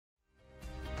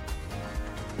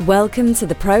Welcome to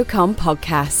the ProCom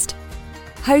podcast,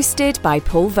 hosted by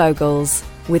Paul Vogels,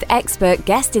 with expert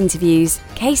guest interviews,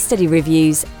 case study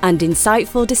reviews, and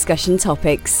insightful discussion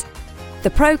topics.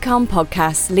 The ProCom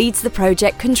podcast leads the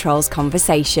project controls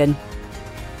conversation.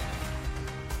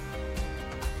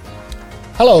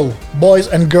 Hello, boys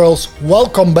and girls.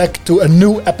 Welcome back to a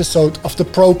new episode of the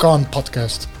ProCon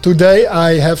podcast. Today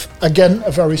I have again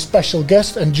a very special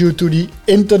guest, and due to the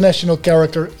international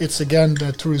character, it's again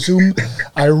through Zoom.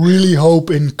 I really hope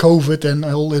in COVID and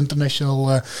all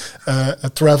international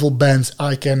travel bans,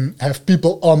 I can have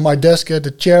people on my desk. The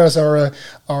chairs are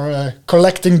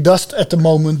collecting dust at the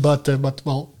moment, but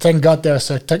well, thank God there's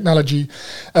technology.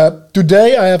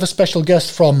 Today I have a special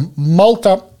guest from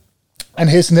Malta. And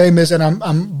his name is, and I'm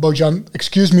Bojan,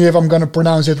 excuse me if I'm going to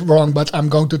pronounce it wrong, but I'm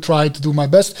going to try to do my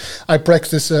best. I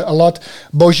practice a lot.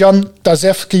 Bojan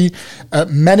Tazevski,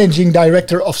 Managing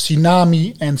Director of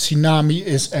Sinami. And Sinami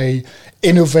is a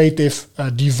innovative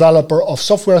developer of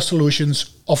software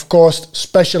solutions, of course,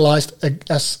 specialized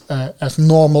as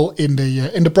normal in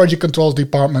the project controls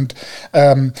department.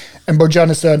 And Bojan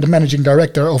is the Managing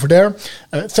Director over there.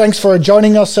 Thanks for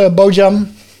joining us,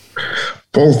 Bojan.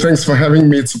 Paul, thanks for having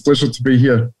me. It's a pleasure to be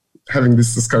here, having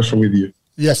this discussion with you.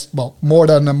 Yes, well, more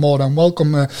than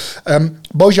welcome.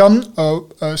 Bojan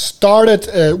started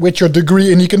with your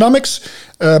degree in economics,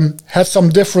 had some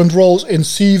different roles in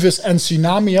Cevis and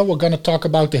Sinami. We're going to talk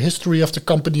about the history of the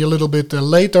company a little bit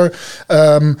later.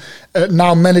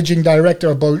 Now managing director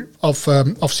of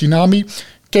Sinami.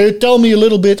 Can you tell me a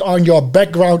little bit on your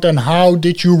background and how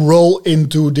did you roll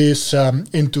into this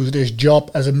job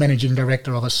as a managing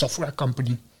director of a software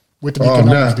company with an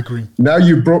economics degree? Now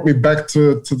you brought me back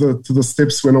to the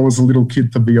steps when I was a little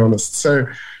kid, to be honest. So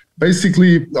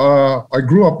basically, I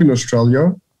grew up in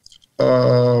Australia,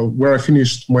 where I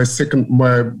finished my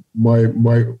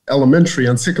elementary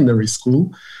and secondary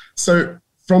school. So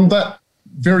from that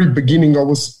very beginning, I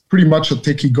was pretty much a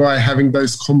techie guy, having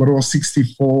those Commodore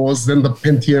 64s, then the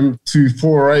Pentium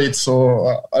 248s,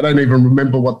 or I don't even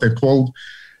remember what they're called.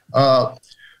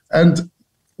 And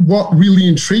what really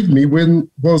intrigued me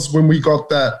was when we got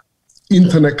that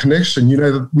internet connection,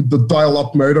 with the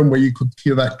dial-up modem where you could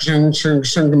hear that shing, shing,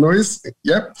 shing noise.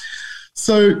 Yeah.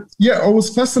 So, I was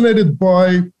fascinated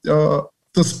by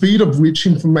the speed of which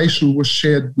information was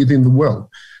shared within the world.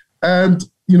 And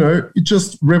it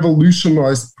just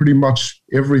revolutionized pretty much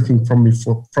everything from me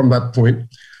from that point.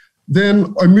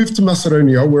 Then I moved to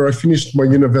Macedonia, where I finished my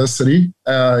university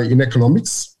in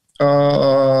economics.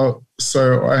 So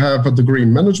I have a degree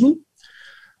in management.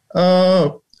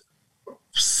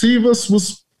 Cevis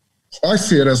was, I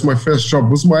see it as my first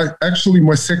job, was actually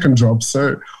my second job.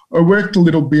 So I worked a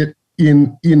little bit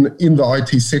in the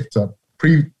IT sector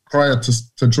prior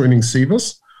to joining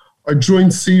Cevis. I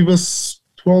joined Cevis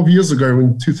 12 years ago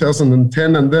in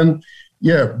 2010. And then,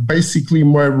 basically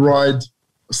my ride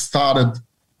started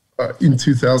in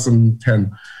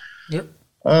 2010. Yep.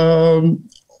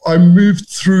 I moved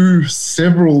through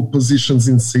several positions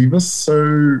in Cevis.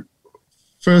 So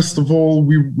first of all,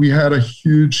 we had a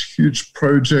huge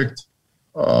project,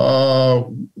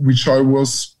 which I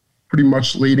was pretty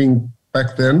much leading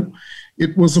back then.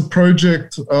 It was a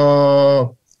project,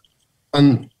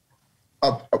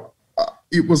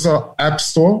 it was an app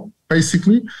store,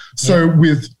 basically. So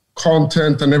with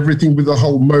content and everything, with the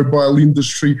whole mobile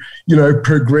industry,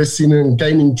 progressing and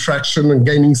gaining traction and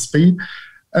gaining speed.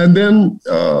 And then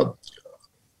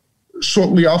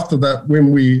shortly after that,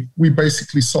 when we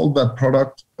basically sold that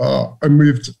product, I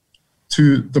moved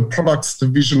to the products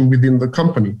division within the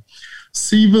company.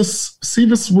 Cevis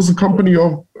was a company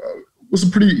of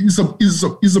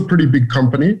is a pretty big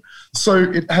company. So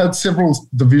it had several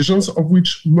divisions, of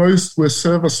which most were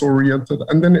service oriented,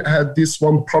 and then it had this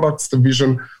one products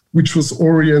division which was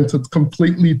oriented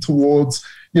completely towards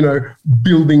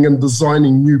building and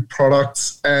designing new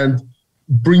products and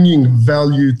bringing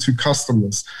value to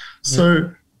customers.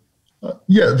 So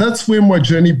that's where my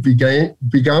journey began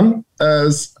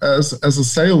as a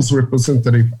sales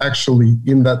representative, actually,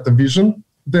 in that division.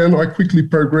 Then I quickly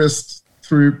progressed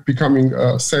through becoming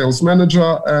a sales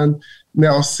manager and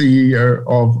now CEO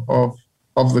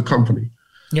of the company.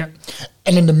 Yeah.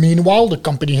 And in the meanwhile, the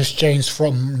company has changed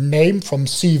from name, from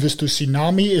Cevis to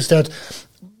Sinami.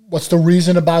 What's the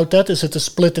reason about that? Is it a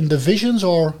split in divisions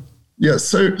or? Yeah,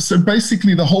 so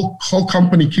basically the whole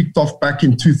company kicked off back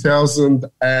in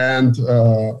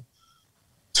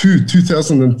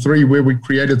 2003, where we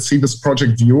created Cevis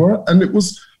Project Viewer, and it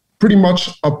was pretty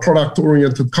much a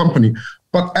product-oriented company.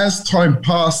 But as time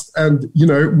passed and,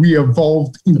 we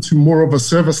evolved into more of a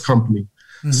service company.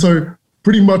 Mm-hmm. So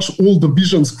pretty much all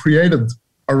divisions created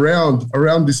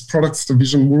around this products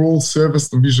division were all service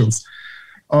divisions.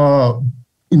 In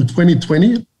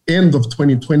 2020, end of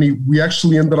 2020, we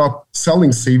actually ended up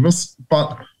selling Cevus,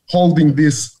 but holding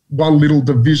this one little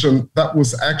division that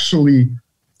was actually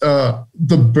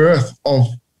the birth of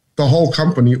the whole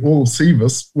company. All of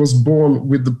Cevus was born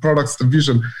with the products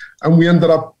division, and we ended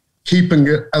up keeping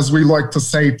it, as we like to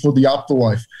say, for the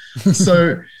afterlife.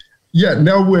 So yeah,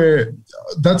 now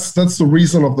that's the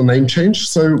reason of the name change.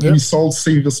 So we sold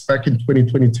Cevus back in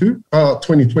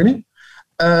 2020,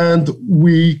 and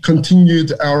we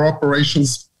continued our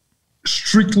operations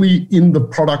strictly in the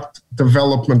product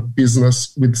development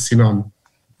business with Sinami.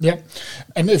 Yeah,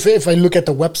 and if I look at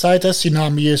the website,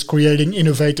 Sinami is creating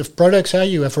innovative products.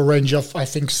 You have a range of, I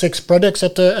think, 6 products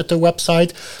at the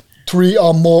website. 3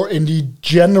 are more in the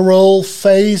general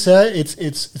phase.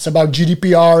 It's about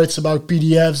GDPR, it's about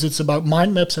PDFs, it's about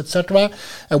mind maps, etc.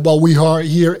 And while we are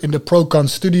here in the Procon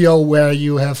studio, where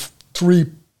you have 3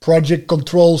 project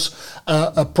controls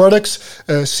products,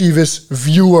 Cevus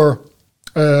Viewer,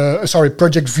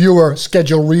 Project Viewer,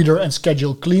 Schedule Reader, and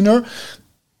Schedule Cleaner.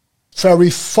 Very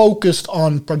focused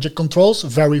on project controls,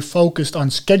 very focused on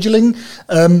scheduling.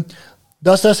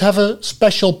 Does this have a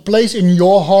special place in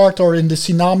your heart or in the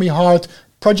Sinami heart,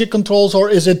 project controls, or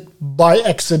is it by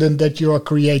accident that you are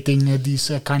creating these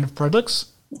kind of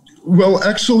products? Well,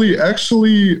 actually,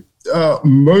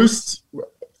 most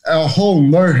our whole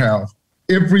know-how,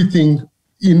 everything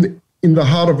in the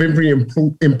heart of every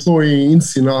employee in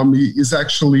Sinami is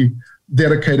actually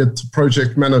dedicated to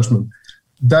project management.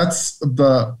 That's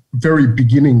the very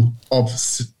beginning of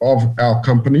our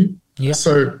company. Yeah.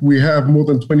 So we have more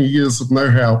than 20 years of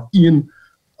know-how in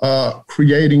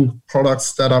creating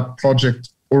products that are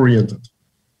project-oriented.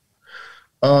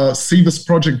 Cevus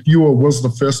Project Viewer was the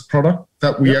first product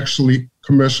that we actually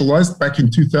commercialized back in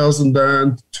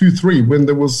 2002-03, when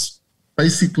there was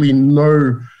basically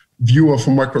no viewer for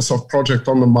Microsoft Project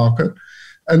on the market.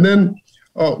 And then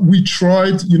we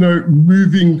tried,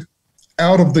 moving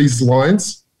out of these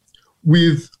lines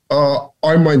with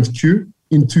iMindQ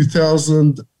in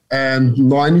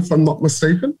 2009, if I'm not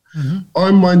mistaken. Mm-hmm.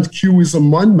 iMindQ is a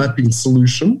mind mapping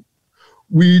solution,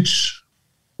 which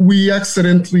we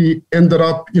accidentally ended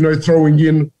up, throwing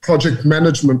in project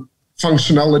management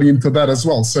functionality into that as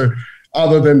well. So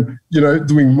other than,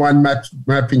 doing mind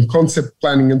mapping, concept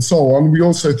planning, and so on, we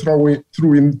also threw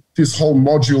in this whole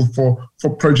module for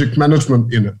project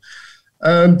management in it.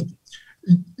 And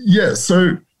yeah,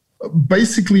 so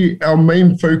basically our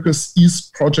main focus is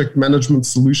project management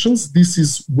solutions. This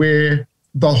is where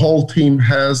the whole team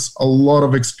has a lot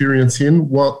of experience in,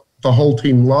 what the whole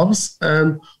team loves,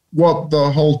 and what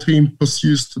the whole team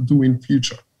pursues to do in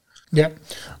future. Yeah,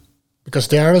 because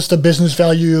there is the business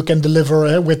value you can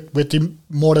deliver with the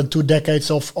more than 2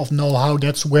 decades of know-how.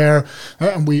 That's where,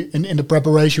 and we in the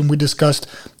preparation we discussed,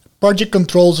 project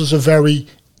controls is a very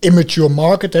immature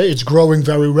market. It's growing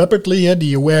very rapidly.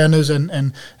 The awareness and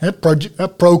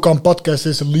Procon podcast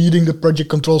is leading the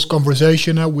project controls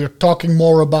conversation. We're talking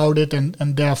more about it, and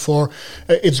therefore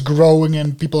it's growing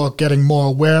and people are getting more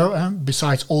aware.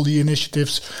 Besides all the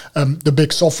initiatives, the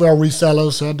big software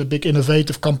resellers, the big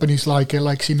innovative companies like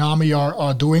Sinami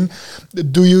are doing.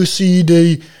 Do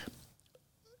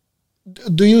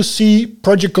you see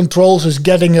project controls as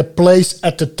getting a place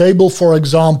at the table, for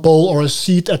example, or a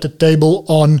seat at the table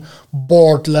on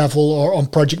board level or on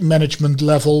project management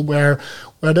level, where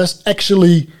there's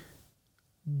actually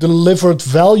delivered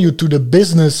value to the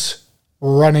business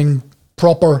running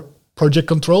proper project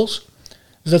controls?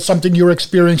 Is that something you're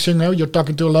experiencing now? You're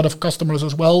talking to a lot of customers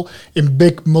as well in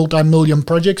big multi-million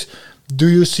projects. Do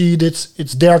you see that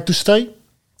it's there to stay?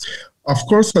 Of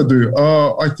course I do.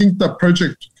 I think that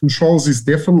project controls is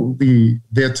definitely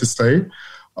there to stay.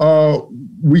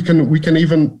 We can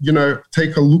even,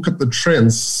 take a look at the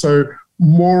trends. So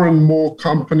more and more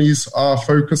companies are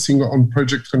focusing on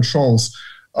project controls.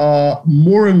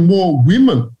 More and more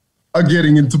women are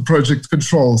getting into project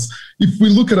controls. If we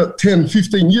look at it 10,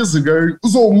 15 years ago, it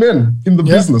was all men in the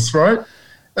business, right?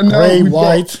 And gray,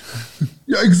 white.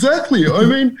 Yeah, exactly. I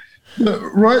mean,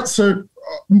 right? So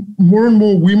more and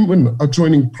more women are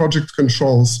joining project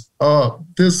controls.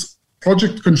 There's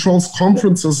project controls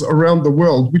conferences around the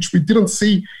world, which we didn't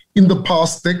see in the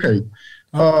past decade.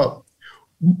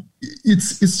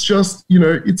 It's just,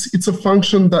 it's a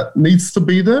function that needs to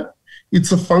be there.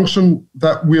 It's a function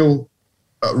that will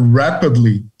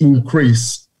rapidly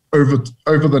increase over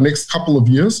the next couple of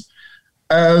years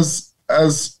as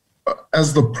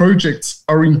the projects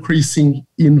are increasing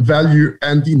in value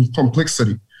and in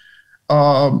complexity.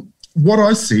 What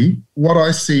I see,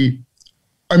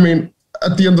 I mean,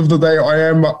 at the end of the day, I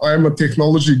am a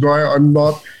technology guy. I'm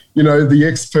not, the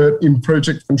expert in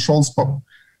project controls. But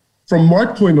from my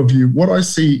point of view, what I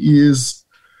see is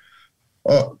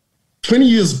 20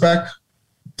 years back,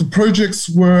 the projects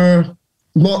were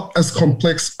not as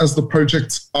complex as the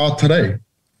projects are today.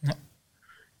 Yeah.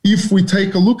 If we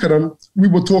take a look at them, we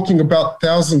were talking about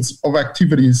thousands of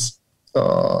activities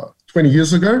 20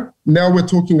 years ago. Now we're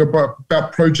talking about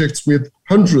projects with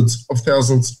hundreds of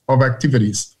thousands of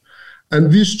activities.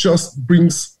 And this just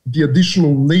brings the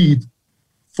additional need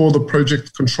for the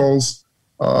project controls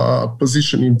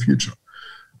position in future.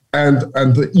 And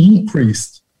the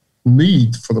increased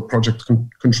need for the project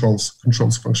controls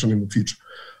function in the future.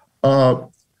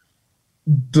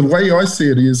 The way I see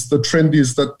it is the trend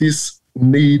is that this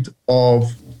need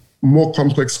of more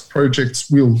complex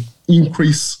projects will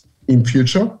increase in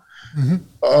future. Mm-hmm.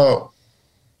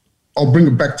 I'll bring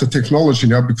it back to technology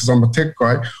now because I'm a tech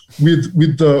guy.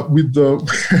 With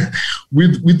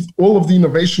all of the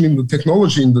innovation in the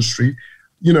technology industry,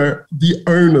 the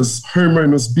owners,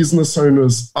 homeowners, business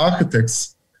owners,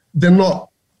 architects, they're not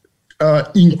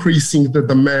increasing the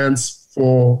demands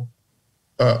for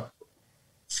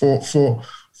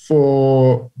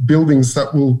buildings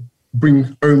that will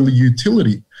bring only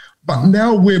utility. But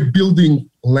now we're building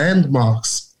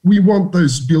landmarks. We want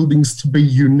those buildings to be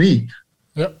unique.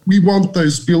 Yep. We want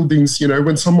those buildings,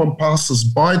 when someone passes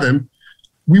by them,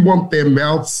 we want their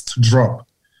mouths to drop.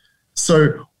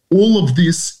 So all of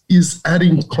this is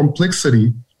adding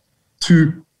complexity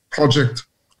to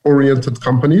project-oriented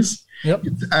companies. Yep.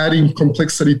 It's adding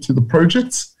complexity to the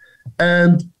projects,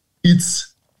 and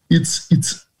it's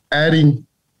adding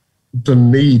the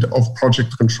need of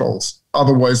project controls.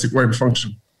 Otherwise, it won't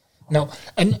function. No,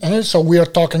 and so we are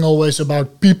talking always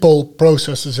about people,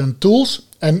 processes, and tools.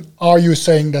 And are you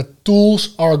saying that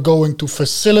tools are going to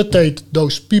facilitate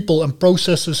those people and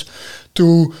processes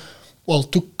to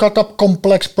cut up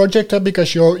complex projects?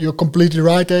 Because you're completely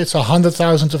right. It's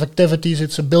 100,000 of activities.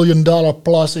 It's $1 billion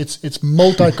plus. It's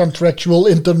multi-contractual,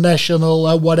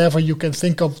 international, whatever you can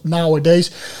think of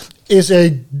nowadays is a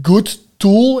good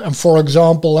tool. And for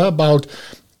example,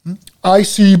 I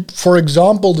see, for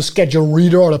example, the schedule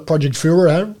reader or the project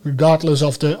viewer, regardless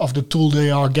of the tool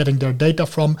they are getting their data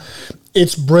from,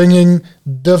 it's bringing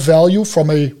the value from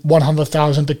a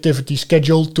 100,000 activity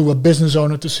schedule to a business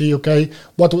owner to see, okay,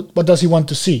 what does he want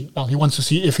to see? Well, he wants to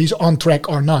see if he's on track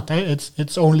or not.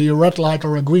 It's only a red light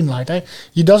or a green light.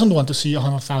 He doesn't want to see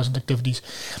 100,000 activities.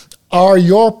 Are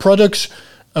your products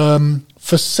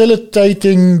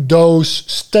facilitating those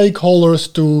stakeholders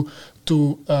to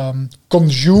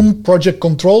consume project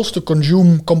controls, to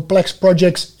consume complex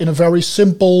projects in a very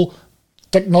simple,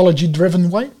 technology-driven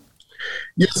way?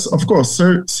 Yes, of course.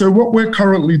 So what we're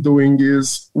currently doing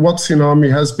is what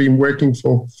Sinami has been working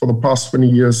for the past 20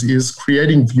 years is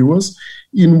creating viewers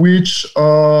in which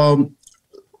to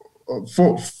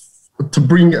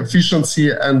bring efficiency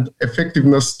and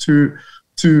effectiveness to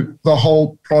the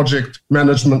whole project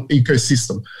management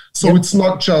ecosystem. So yep. It's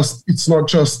not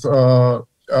just a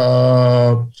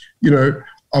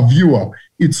viewer.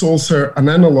 It's also an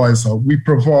analyzer. We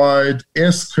provide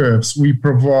S-curves. We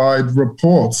provide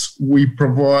reports. We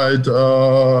provide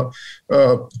all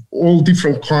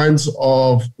different kinds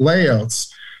of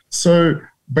layouts. So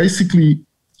basically,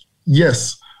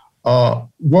 yes, how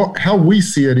we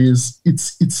see it is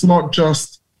it's not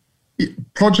just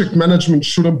project management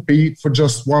shouldn't be for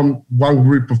just one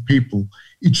group of people.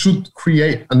 It should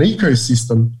create an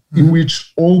ecosystem in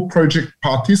which all project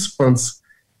participants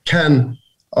can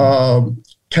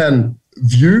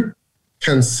view,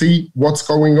 can see what's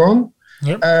going on,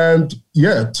 yep. And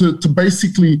to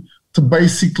basically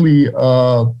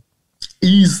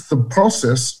ease the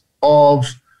process of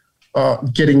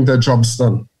getting their jobs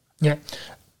done. Yeah,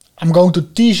 I'm going to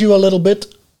tease you a little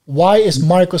bit. Why is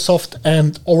Microsoft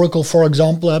and Oracle, for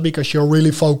example, because you're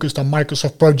really focused on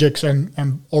Microsoft projects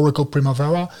and Oracle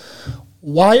Primavera,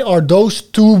 why are those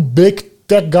two big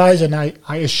tech guys, and I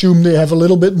assume they have a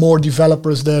little bit more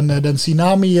developers than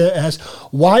Sinami has,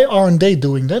 why aren't they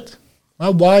doing that?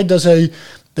 Why does a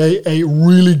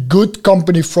really good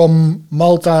company from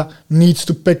Malta needs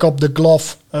to pick up the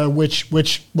glove, which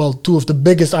two of the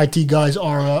biggest IT guys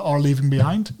are leaving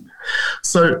behind?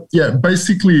 So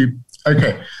basically,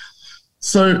 okay.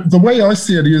 So the way I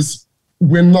see it is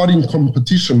we're not in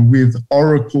competition with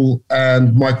Oracle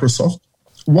and Microsoft.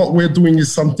 What we're doing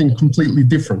is something completely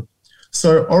different.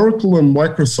 So Oracle and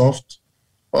Microsoft,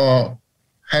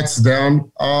 hats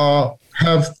down,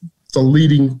 have the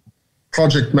leading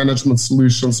project management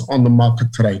solutions on the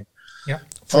market today. Yeah,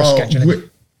 for scheduling.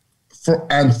 For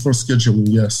scheduling,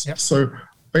 yes. Yep. So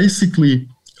basically,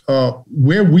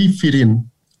 where we fit in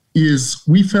is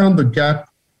we found the gap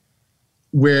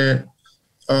where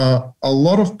a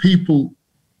lot of people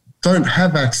don't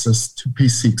have access to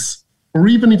P6, or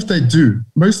even if they do,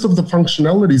 most of the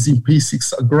functionalities in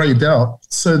P6 are grayed out,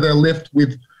 so they're left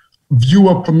with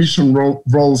viewer permission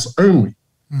roles only.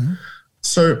 Mm-hmm.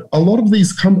 So a lot of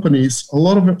these companies, a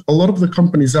lot of the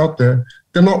companies out there,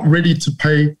 they're not ready to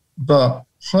pay the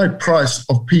high price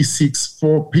of P6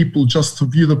 for people just to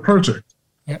view the project.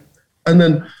 Yep. And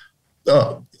then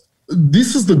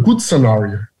this is the good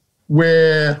scenario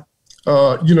where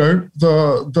the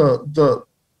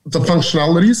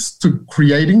functionalities to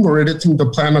creating or editing the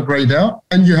plan are grayed out,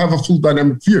 and you have a full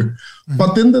dynamic view. Mm-hmm.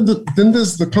 But then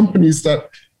there's the companies that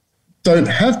don't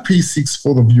have P6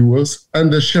 for the viewers,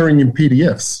 and they're sharing in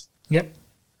PDFs. Yep.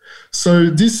 So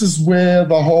this is where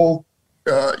the whole,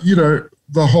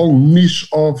 the whole niche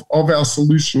of our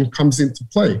solution comes into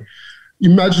play.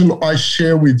 Imagine I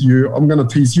share with you, I'm going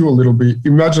to tease you a little bit.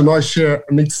 Imagine I share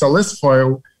an XLS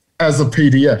file as a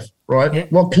PDF, right?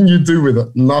 Yep. What can you do with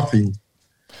it? Nothing.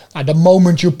 The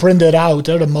moment you print it out,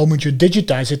 the moment you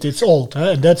digitize it, it's old.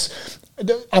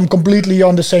 I'm completely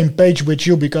on the same page with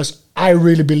you, because I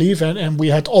really believe, and we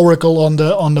had Oracle on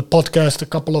the podcast a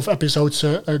couple of episodes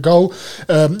ago,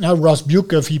 Russ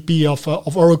Buke, VP of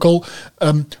Oracle,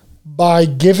 by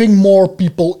giving more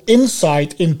people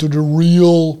insight into the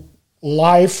real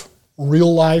life,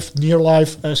 near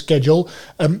life schedule,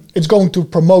 it's going to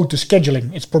promote the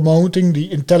scheduling. It's promoting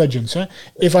the intelligence.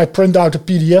 If I print out a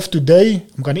PDF today,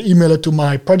 I'm going to email it to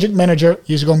my project manager.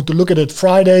 He's going to look at it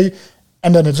Friday,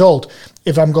 and then it's old.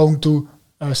 If I'm going to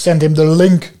send him the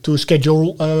link to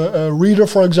schedule reader,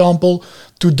 for example,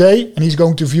 today, and he's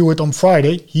going to view it on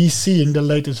Friday, he's seeing the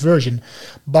latest version.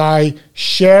 By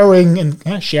sharing,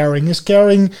 and sharing is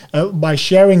caring, by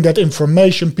sharing that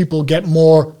information, people get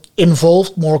more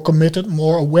involved, more committed,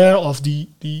 more aware of the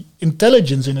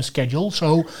intelligence in a schedule.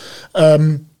 So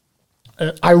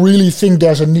I really think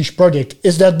there's a niche project.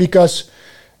 Is that because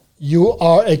you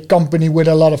are a company with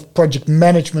a lot of project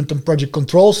management and project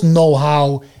controls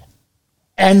know-how,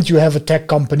 and you have a tech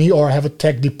company or have a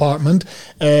tech department,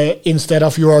 instead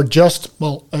of you are just,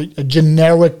 a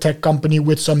generic tech company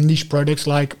with some niche products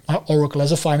like Oracle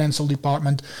has a financial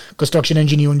department, construction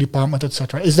engineering department,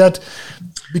 etc. Is that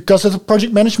because of the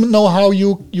project management know-how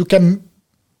you can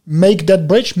make that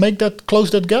bridge,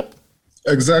 close that gap?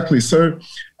 Exactly. So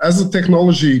as a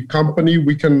technology company,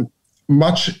 we can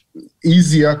much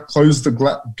easier close the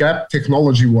gap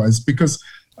technology-wise, because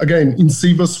again, in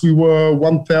Cibus, we were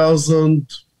 1,000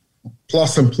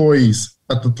 plus employees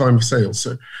at the time of sales.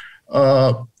 So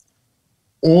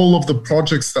all of the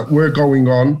projects that were going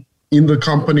on in the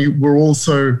company were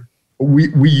also,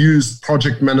 we used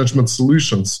project management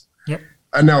solutions. Yep.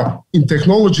 And now in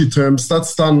technology terms,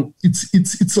 that's done,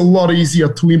 it's a lot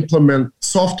easier to implement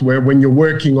software when you're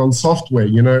working on software,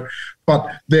 but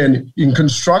then in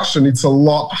construction, it's a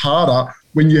lot harder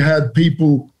when you had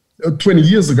people 20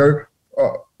 years ago,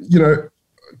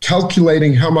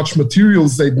 calculating how much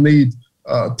materials they'd need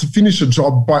to finish a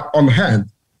job on hand.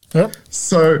 Yep.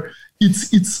 So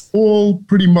it's all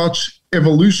pretty much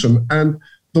evolution. And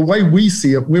the way we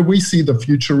see it, where we see the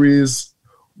future is,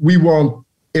 we want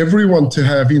everyone to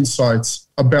have insights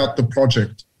about the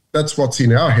project. That's what's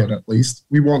in our head, at least.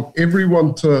 We want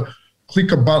everyone to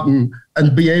click a button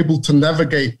and be able to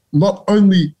navigate not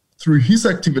only through his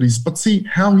activities, but see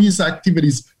how his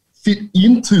activities fit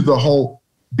into the whole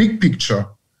big picture.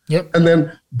 Yep. And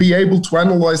then be able to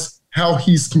analyze how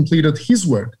he's completed his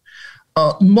work.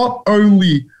 Not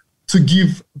only to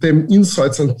give them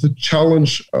insights and to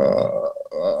challenge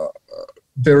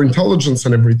their intelligence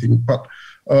and everything, but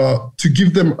to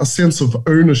give them a sense of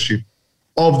ownership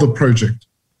of the project.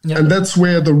 Yep. And that's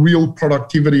where the real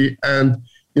productivity and,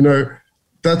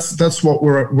 that's what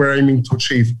we're aiming to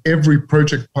achieve. Every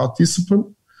project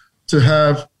participant to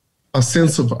have a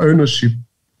sense of ownership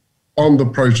on the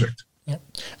project. Yeah.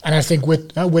 And I think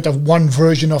with a one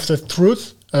version of the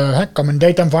truth, common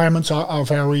data environments are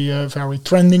very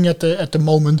trending at the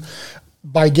moment.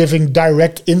 By giving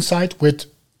direct insight with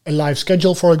a live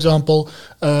schedule, for example,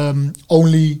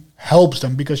 only helps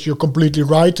them, because you're completely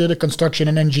right. The construction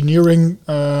and engineering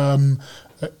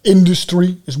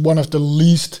industry is one of the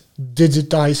least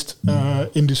digitized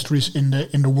industries in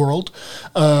the world.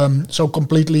 So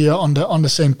completely on the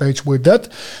same page with that.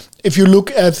 If you look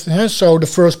at, so the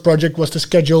first project was the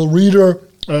schedule reader.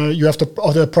 You have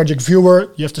the project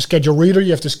viewer, you have the schedule reader,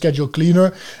 you have the schedule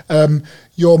cleaner.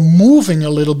 You're moving a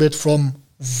little bit from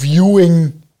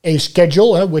viewing a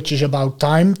schedule, which is about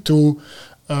time, to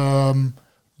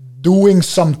doing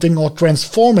something or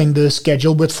transforming the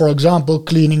schedule with, for example,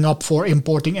 cleaning up for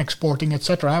importing, exporting,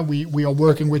 etc. We are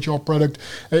working with your product.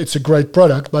 It's a great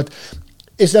product, but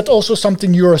is that also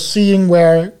something you're seeing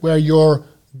where you're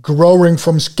growing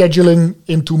from scheduling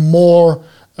into more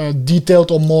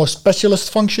detailed or more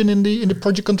specialist function in the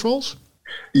project controls?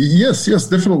 Yes,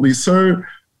 definitely. So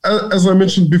as I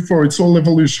mentioned before, it's all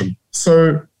evolution.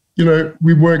 So,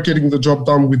 we were getting the job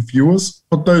done with viewers,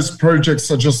 but those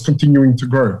projects are just continuing to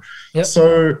grow. Yep.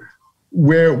 So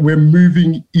we're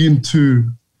moving into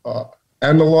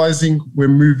analyzing, we're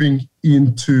moving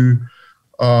into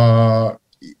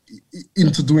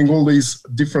doing all these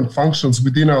different functions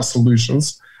within our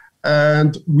solutions.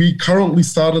 And we currently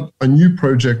started a new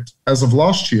project as of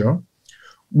last year,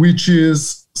 which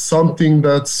is something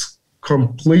that's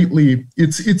completely,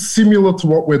 it's similar to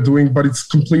what we're doing, but it's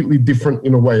completely different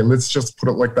in a way. Let's just put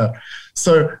it like that.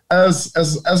 So as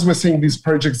we're seeing these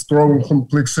projects grow in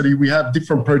complexity, we have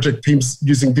different project teams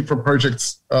using different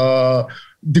projects,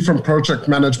 different project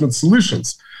management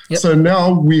solutions. Yep. So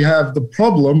now we have the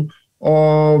problem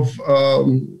of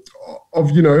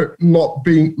not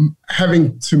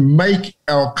having to make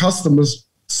our customers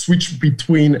switch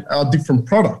between our different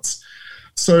products.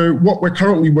 So what we're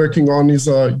currently working on is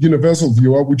a universal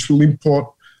viewer, which will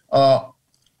import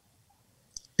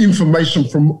information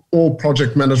from all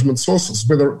project management sources,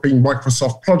 whether it be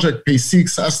Microsoft Project,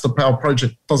 P6, Aster Power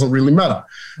Project, doesn't really matter.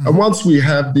 Mm-hmm. And once we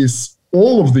have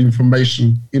all of the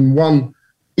information in one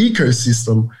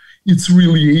ecosystem, it's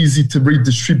really easy to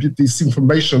redistribute this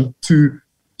information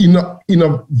in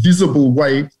a visible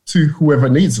way to whoever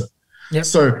needs it. Yep.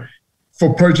 So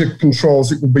for project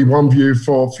controls, it will be one view.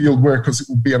 For field workers, it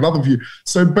will be another view.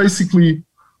 So basically,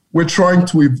 we're trying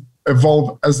to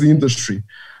evolve as the industry.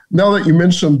 Now that you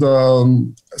mentioned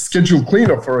Schedule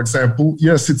Cleaner, for example,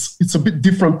 yes, it's a bit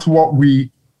different to what we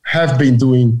have been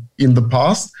doing in the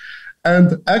past.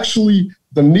 And actually,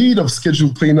 the need of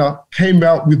Schedule Cleaner came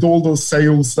out with all the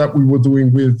sales that we were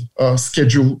doing with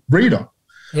Schedule Reader.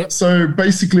 Yep. So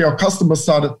basically, our customers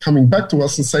started coming back to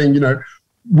us and saying,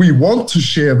 we want to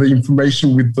share the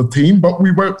information with the team, but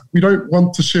we don't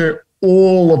want to share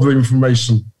all of the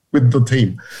information with the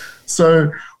team.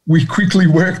 So we quickly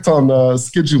worked on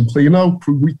Schedule Cleaner.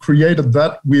 We created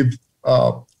that with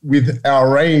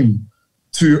our aim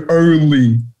to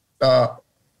only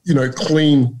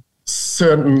clean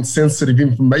certain sensitive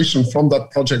information from that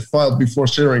project file before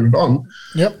sharing it on.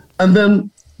 Yep. And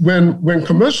then when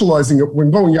commercializing it,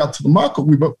 when going out to the market,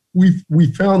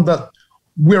 we found that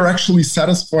we're actually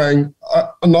satisfying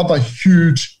another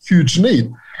huge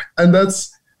need, and that's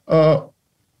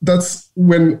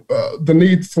when the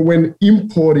need for when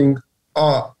importing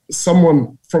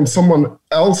someone from someone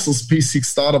else's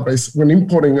P6 database, when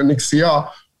importing an XCR,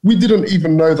 we didn't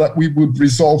even know that we would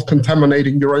resolve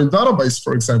contaminating your own database,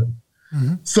 for example.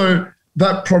 Mm-hmm. So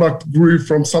that product grew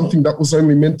from something that was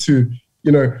only meant to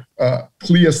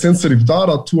clear sensitive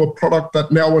data to a product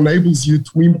that now enables you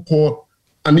to import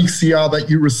an XCR that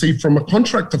you receive from a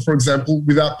contractor, for example,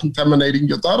 without contaminating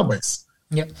your database.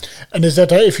 Yeah, and is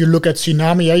that if you look at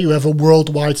Sinami, you have a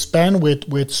worldwide span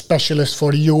with specialists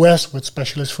for the US, with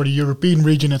specialists for the European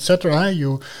region, etc.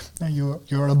 You're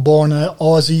a born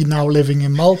Aussie now living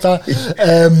in Malta.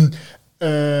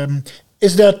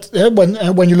 Is that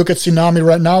when you look at Sinami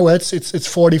right now, it's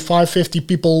 45, 50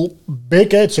 people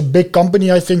big. It's a big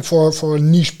company, I think, for a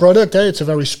niche product. It's a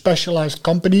very specialized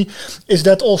company. Is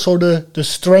that also the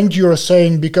strength you're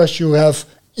saying, because you have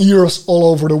ears all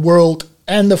over the world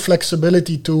and the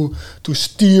flexibility to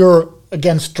steer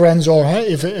against trends, or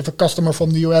if a customer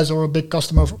from the US or a big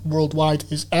customer worldwide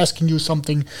is asking you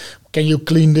something, can you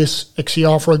clean this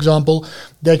XCR, for example,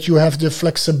 that you have the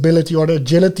flexibility or the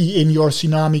agility in your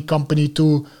Sinami company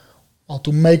to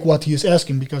make what he is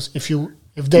asking? Because if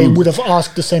they would have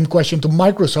asked the same question to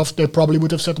Microsoft, they probably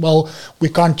would have said, well, we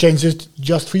can't change it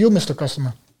just for you, Mr.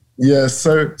 Customer. Yeah,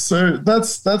 so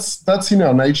that's in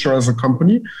our nature as a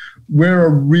company. We're a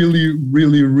really,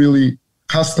 really, really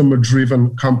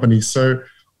customer-driven company. So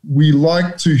we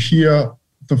like to hear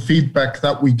the feedback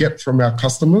that we get from our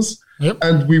customers, yep,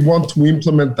 and we want to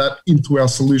implement that into our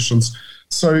solutions.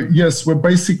 So yes, we're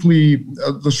basically,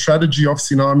 the strategy of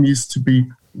Sinami is to be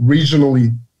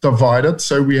regionally divided.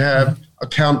 So we have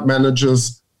account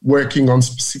managers working on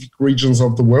specific regions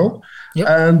of the world, yep,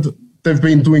 and they've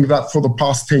been doing that for the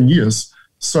past 10 years.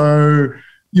 So,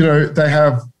 they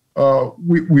have,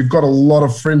 we've got a lot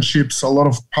of friendships, a lot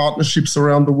of partnerships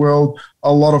around the world,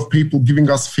 a lot of people giving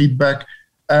us feedback.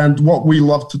 And what we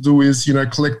love to do is,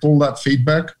 collect all that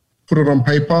feedback, put it on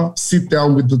paper, sit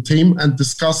down with the team and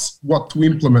discuss what to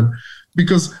implement.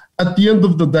 Because at the end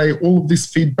of the day, all of this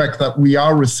feedback that we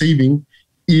are receiving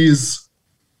is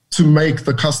to make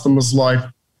the customer's life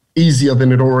easier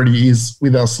than it already is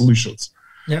with our solutions.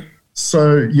 Yeah. So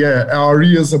yeah, our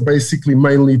ears are basically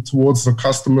mainly towards the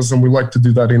customers, and we like to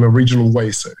do that in a regional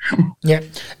way. So yeah,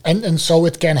 and so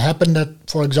it can happen that,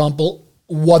 for example,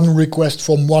 one request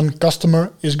from one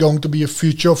customer is going to be a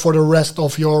feature for the rest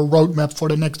of your roadmap for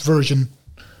the next version.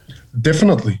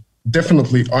 Definitely.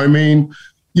 I mean,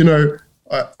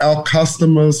 our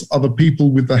customers are the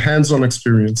people with the hands-on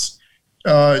experience.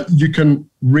 You can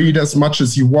read as much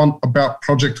as you want about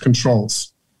project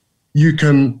controls. You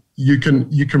can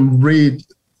read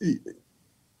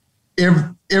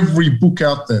every book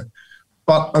out there,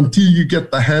 but until you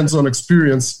get the hands-on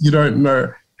experience, you don't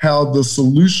know how the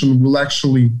solution will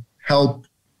actually help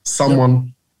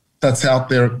someone that's out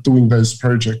there doing those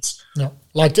projects. Yeah,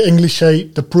 like the English say,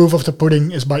 the proof of the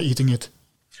pudding is by eating it.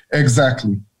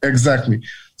 Exactly.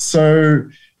 So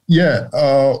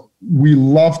we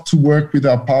love to work with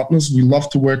our partners. We love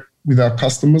to work with our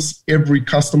customers. Every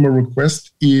customer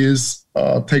request is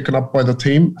taken up by the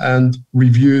team and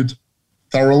reviewed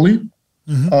thoroughly.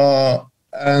 Mm-hmm.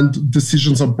 And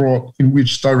decisions are brought in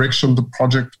which direction the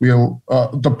product will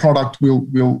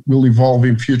evolve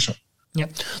in future. Yeah.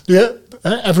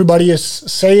 Everybody is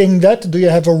saying that. Do you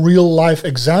have a real life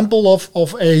example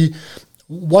of a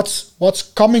what's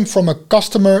coming from a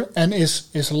customer and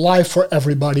is live for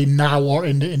everybody now or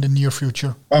in the near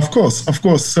future? Of course.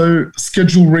 So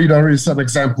Schedule Reader is an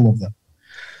example of that.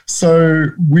 So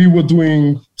we were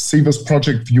doing Cevus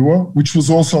Project Viewer, which was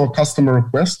also a customer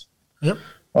request. Yep.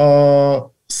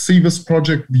 Cevus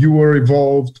Project Viewer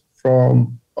evolved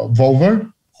from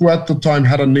Volvo, who at the time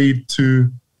had a need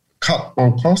to cut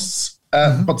on costs,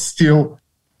 but still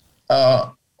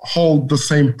hold the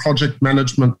same project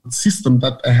management system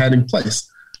that they had in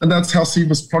place. And that's how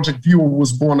Cevus Project Viewer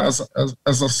was born as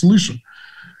a solution.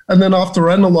 And then after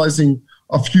analyzing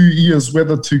a few years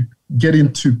whether to get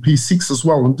into P6 as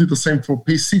well and do the same for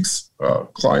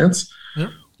P6 clients,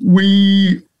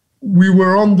 we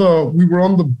were on the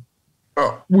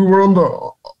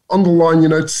line,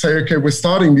 to say, okay, we're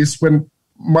starting this, when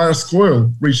Maersk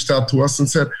Oil reached out to us and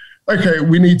said, okay,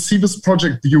 we need Cevus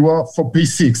Project Viewer for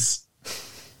P6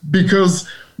 because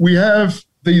we have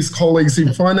these colleagues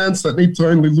in finance that need to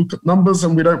only look at numbers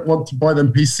and we don't want to buy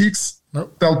them P6.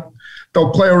 Nope.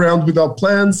 They'll play around with our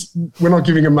plans. We're not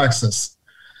giving them access.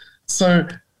 So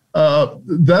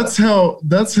that's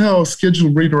how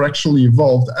Schedule Reader actually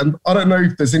evolved. And I don't know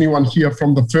if there's anyone here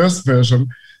from the first version.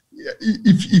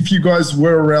 If you guys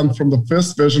were around from the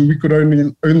first version, we could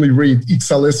only read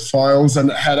XLS files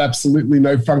and it had absolutely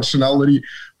no functionality.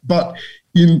 But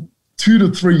in 2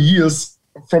 to 3 years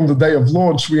from the day of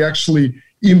launch, we actually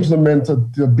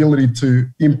implemented the ability to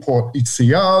import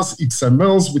XCRs,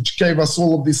 XMLs, which gave us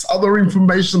all of this other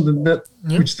information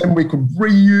which then we could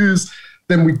reuse.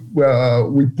 Then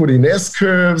we put in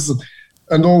S-curves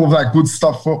and all of that good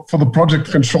stuff for the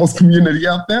project controls community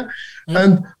out there.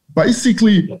 And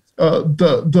basically,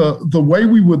 the way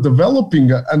we were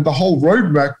developing it and the whole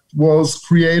roadmap was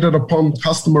created upon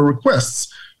customer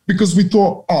requests because we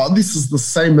thought, this is the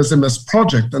same as MS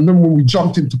Project. And then when we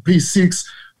jumped into P6,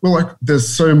 we're like, there's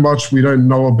so much we don't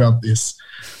know about this.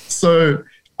 So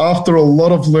after a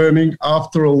lot of learning,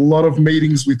 after a lot of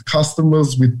meetings with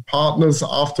customers, with partners,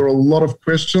 after a lot of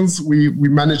questions, we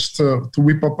managed to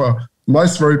whip up a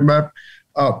nice roadmap,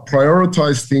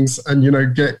 prioritize things, and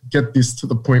get this to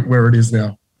the point where it is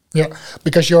now. Yeah,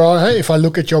 because if I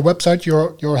look at your website,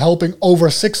 you're helping over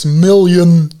 6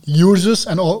 million users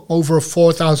and over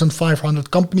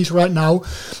 4,500 companies right now.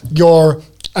 Your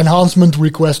enhancement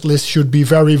request list should be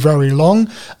very, very long.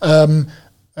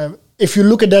 If you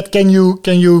look at that, can you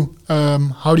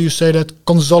how do you say that,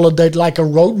 consolidate like a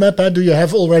roadmap? Do you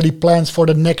have already plans for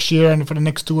the next year and for the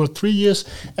next 2 or 3 years?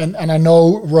 And I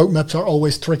know roadmaps are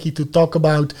always tricky to talk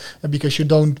about because you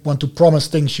don't want to promise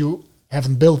things you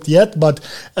haven't built yet. But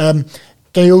can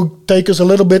you take us a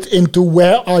little bit into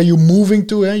where are you moving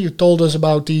to? You told us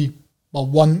about the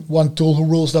one tool who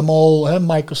rules them all,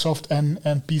 Microsoft and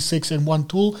P6 in one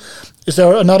tool. Is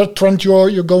there another trend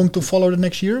you're going to follow the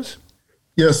next years?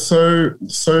 Yes, so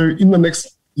in the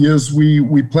next years,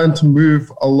 we plan to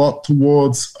move a lot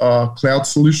towards cloud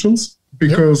solutions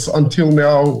because until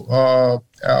now,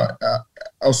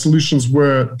 our solutions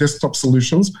were desktop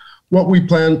solutions.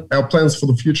 Our plans for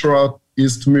the future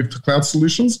is to move to cloud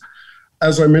solutions.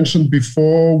 As I mentioned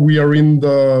before, we are in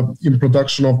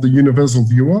production of the Universal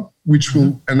Viewer, which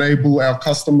will enable our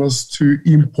customers to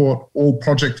import all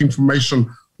project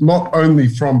information, not only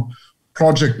from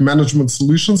project management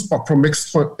solutions, but from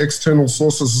external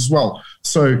sources as well.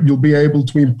 So you'll be able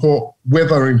to import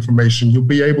weather information. You'll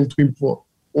be able to import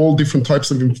all different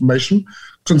types of information,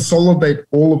 consolidate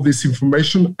all of this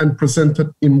information and present it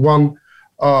in one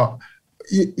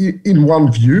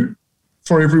view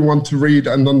for everyone to read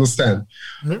and understand.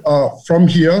 From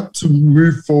here, to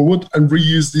move forward and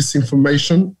reuse this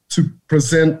information to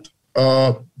present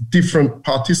different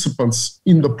participants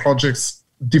in the projects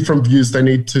different views they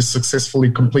need to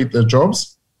successfully complete their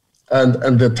jobs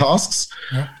and their tasks.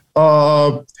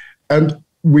 And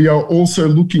we are also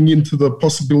looking into the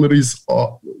possibilities.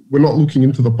 We're not looking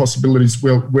into the possibilities.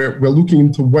 We're looking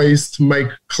into ways to make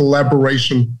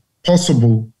collaboration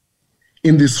possible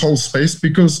in this whole space,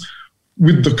 because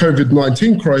with the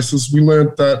COVID-19 crisis, we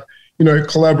learned that,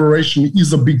 collaboration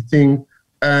is a big thing,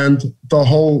 and the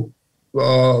whole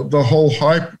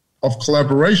hype of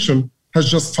collaboration has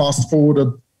just fast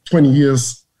forwarded 20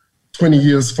 years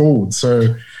forward.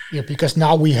 So yeah, because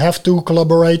now we have to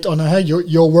collaborate on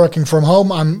you're working from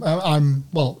home.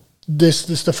 This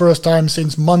is the first time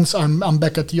since months I'm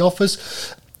back at the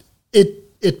office.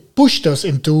 It pushed us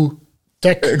into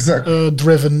tech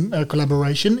driven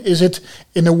collaboration. Is it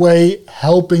in a way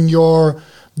helping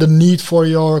the need for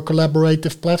your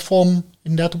collaborative platform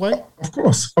in that way? Of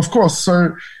course.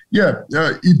 So yeah,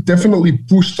 it definitely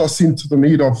pushed us into the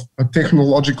need of a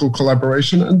technological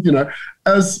collaboration. And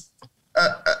as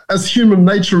human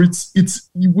nature,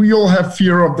 we all have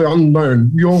fear of the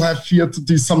unknown. We all have fear to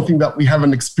do something that we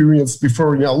haven't experienced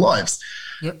before in our lives.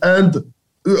 Yep. And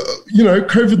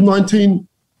COVID-19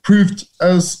 proved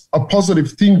as a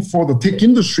positive thing for the tech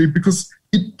industry, because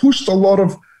it pushed a lot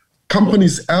of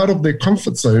companies out of their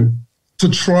comfort zone to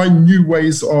try new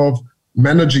ways of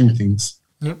managing things.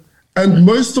 Yep. And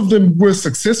most of them were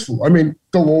successful. I mean,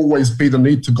 there'll always be the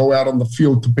need to go out on the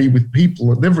field to be with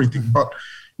people and everything, but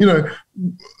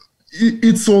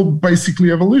it's all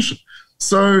basically evolution.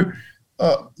 So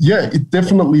it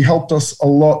definitely helped us a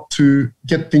lot to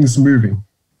get things moving.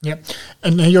 Yeah,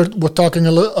 and we're talking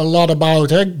a lot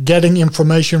about getting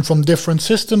information from different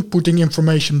systems, putting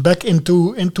information back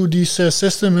into these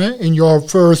systems. In your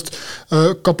first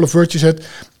couple of words, you said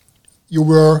you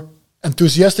were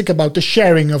enthusiastic about the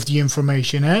sharing of the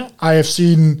information. I have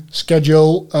seen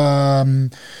Schedule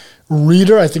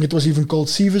Reader, I think it was even called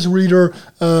Cephas Reader,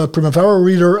 Primavera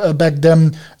Reader back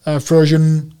then,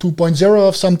 version 2.0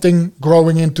 of something,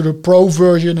 growing into the Pro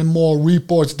version and more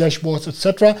reports, dashboards,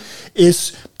 etc.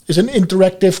 Is an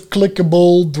interactive,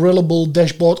 clickable, drillable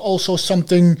dashboard also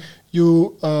something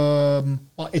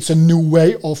it's a new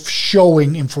way of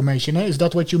showing information? Is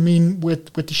that what you mean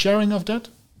with the sharing of that?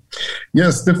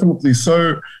 Yes, definitely.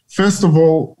 So first of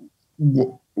all,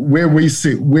 where we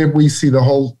see the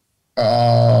whole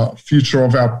future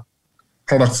of our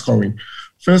products going.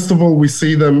 First of all, we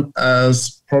see them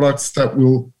as products that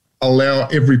will allow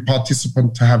every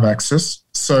participant to have access.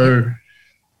 So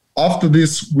after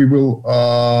this, we will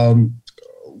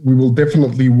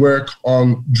definitely work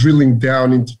on drilling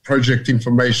down into project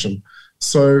information.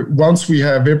 So once we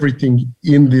have everything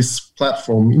in this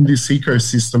platform, in this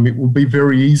ecosystem, it will be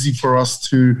very easy for us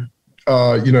to,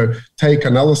 take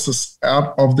analysis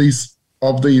out of this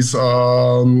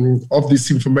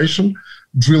information,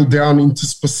 drill down into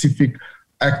specific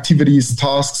activities,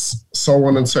 tasks, so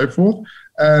on and so forth,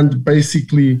 and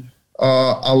basically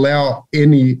allow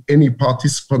any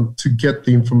participant to get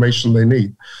the information they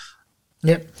need.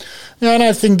 Yeah, and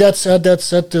I think that's and I'm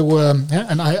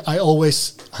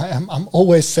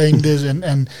always saying this,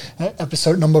 and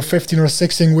episode number 15 or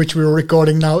 16, which we're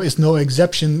recording now, is no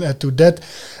exception to that.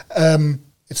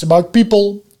 It's about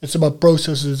people, it's about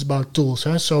processes, it's about tools.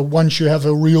 So once you have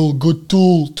a real good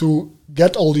tool to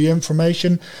get all the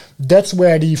information, that's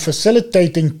where the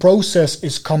facilitating process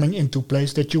is coming into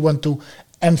place, that you want to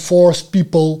enforce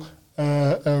people,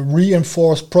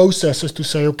 reinforce processes to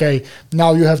say, okay,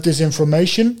 now you have this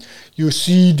information, you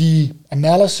see the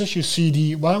analysis, you see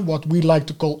the what we like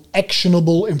to call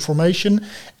actionable information,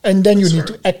 and then you need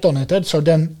to act on it. So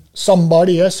then some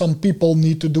people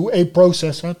need to do a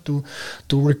process to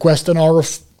request an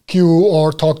RFQ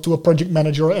or talk to a project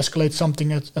manager or escalate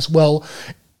something as well,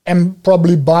 and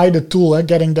probably buy the tool,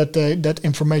 getting that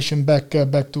information back to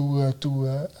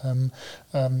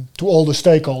all the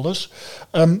stakeholders.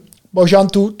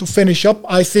 Bojan, to finish up,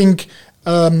 I think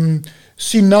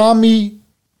Sinami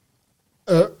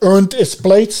earned its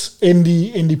place in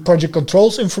the project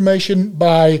controls information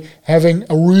by having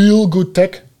a real good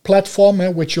tech platform,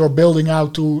 which you're building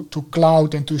out to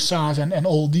cloud and to SaaS and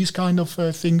all these kind of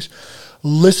things.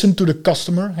 Listen to the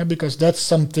customer, because that's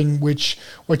something which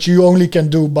you only can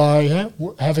do by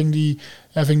having the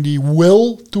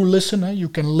will to listen. You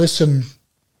can listen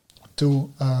to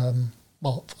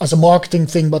as a marketing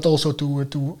thing, but also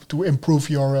to improve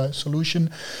your solution,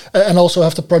 and also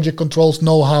have the project controls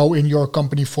know-how in your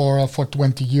company for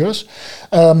 20 years.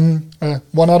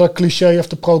 One other cliche of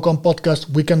the Procon podcast,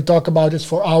 we can talk about it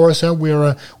for hours.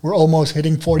 We're almost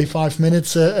hitting 45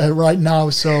 minutes right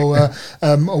now, so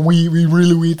we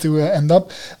really need to end up.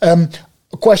 A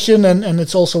question, and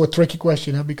it's also a tricky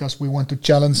question because we want to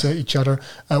challenge each other.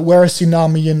 Where is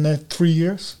Sinami in 3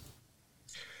 years?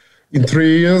 In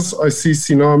 3 years, I see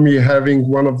Sinami having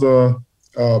one of the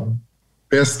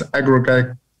best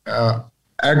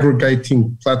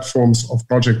aggregating platforms of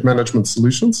project management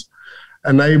solutions,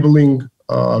 enabling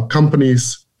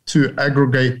companies to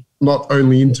aggregate not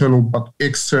only internal but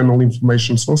external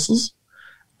information sources,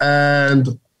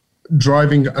 and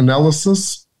driving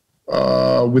analysis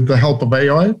with the help of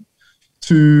AI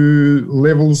to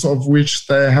levels of which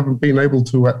they haven't been able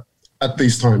to at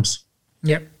these times.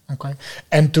 Yep. Okay,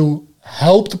 and to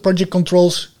help the project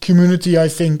controls community, I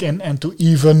think, and to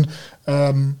even,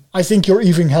 I think you're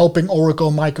even helping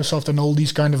Oracle, Microsoft, and all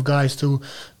these kind of guys to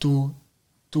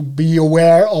be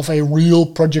aware of a real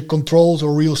project controls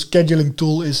or real scheduling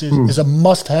tool is a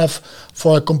must-have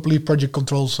for a complete project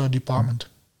controls department.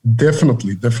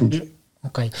 Definitely. Yeah.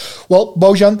 Okay. Well,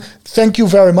 Bojan, thank you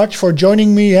very much for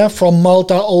joining me from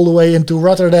Malta all the way into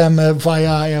Rotterdam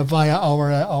via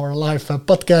our live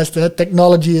podcast.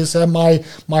 Technology is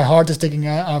my heart is ticking.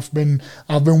 I've been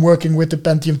working with the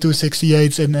Pentium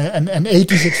 268s and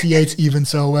 8068s even.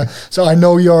 So I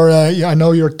know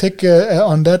your tick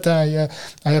on that.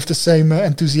 I have the same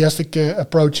enthusiastic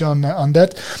approach on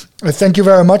that. Thank you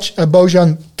very much,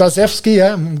 Bojan Tazewski.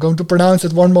 I'm going to pronounce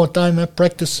it one more time.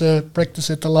 Practice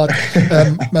it a lot.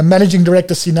 Managing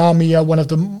Director Sinami, one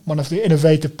of the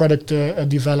innovative product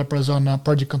developers on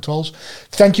project controls.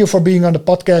 Thank you for being on the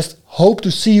podcast. Hope to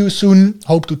see you soon.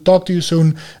 Hope to talk to you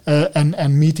soon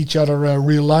and meet each other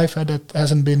real life. That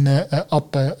hasn't been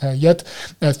up yet.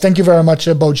 Thank you very much,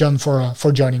 Bojan,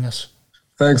 for joining us.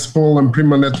 Thanks, Paul and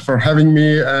Primanet, for having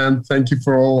me, and thank you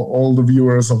for all the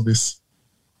viewers of this.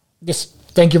 Yes,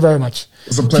 thank you very much.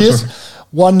 It's a pleasure. Cheers.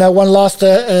 One last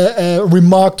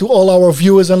remark to all our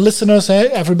viewers and listeners.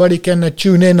 Everybody can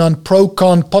tune in on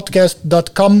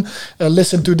proconpodcast.com.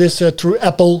 Listen to this through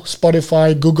Apple,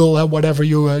 Spotify, Google, whatever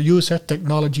you use.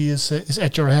 Technology is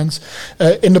at your hands.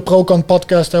 In the Procon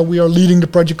podcast, we are leading the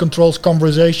project controls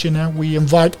conversation. We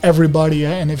invite everybody,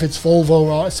 and if it's Volvo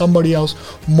or somebody else,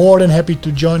 more than happy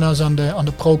to join us on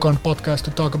the Procon podcast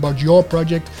to talk about your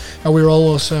project. And we're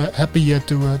always happy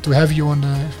to have you on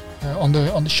the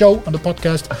show, on the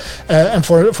podcast. And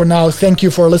for now, thank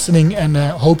you for listening, and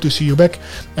hope to see you back.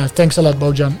 Thanks a lot,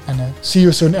 Bojan, and see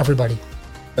you soon, everybody.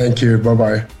 Thank you.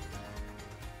 Bye-bye.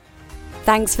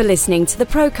 Thanks for listening to the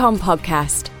Procon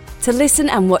podcast. To listen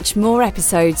and watch more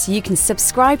episodes, you can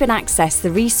subscribe and access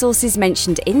the resources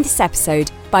mentioned in this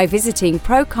episode by visiting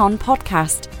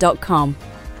proconpodcast.com.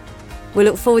 We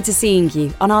look forward to seeing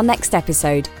you on our next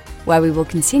episode, where we will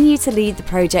continue to lead the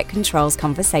project controls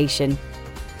conversation.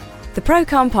 The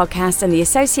Procon podcast and the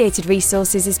associated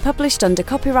resources is published under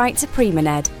copyright to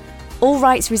Primanet. All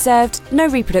rights reserved, no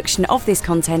reproduction of this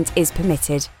content is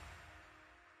permitted.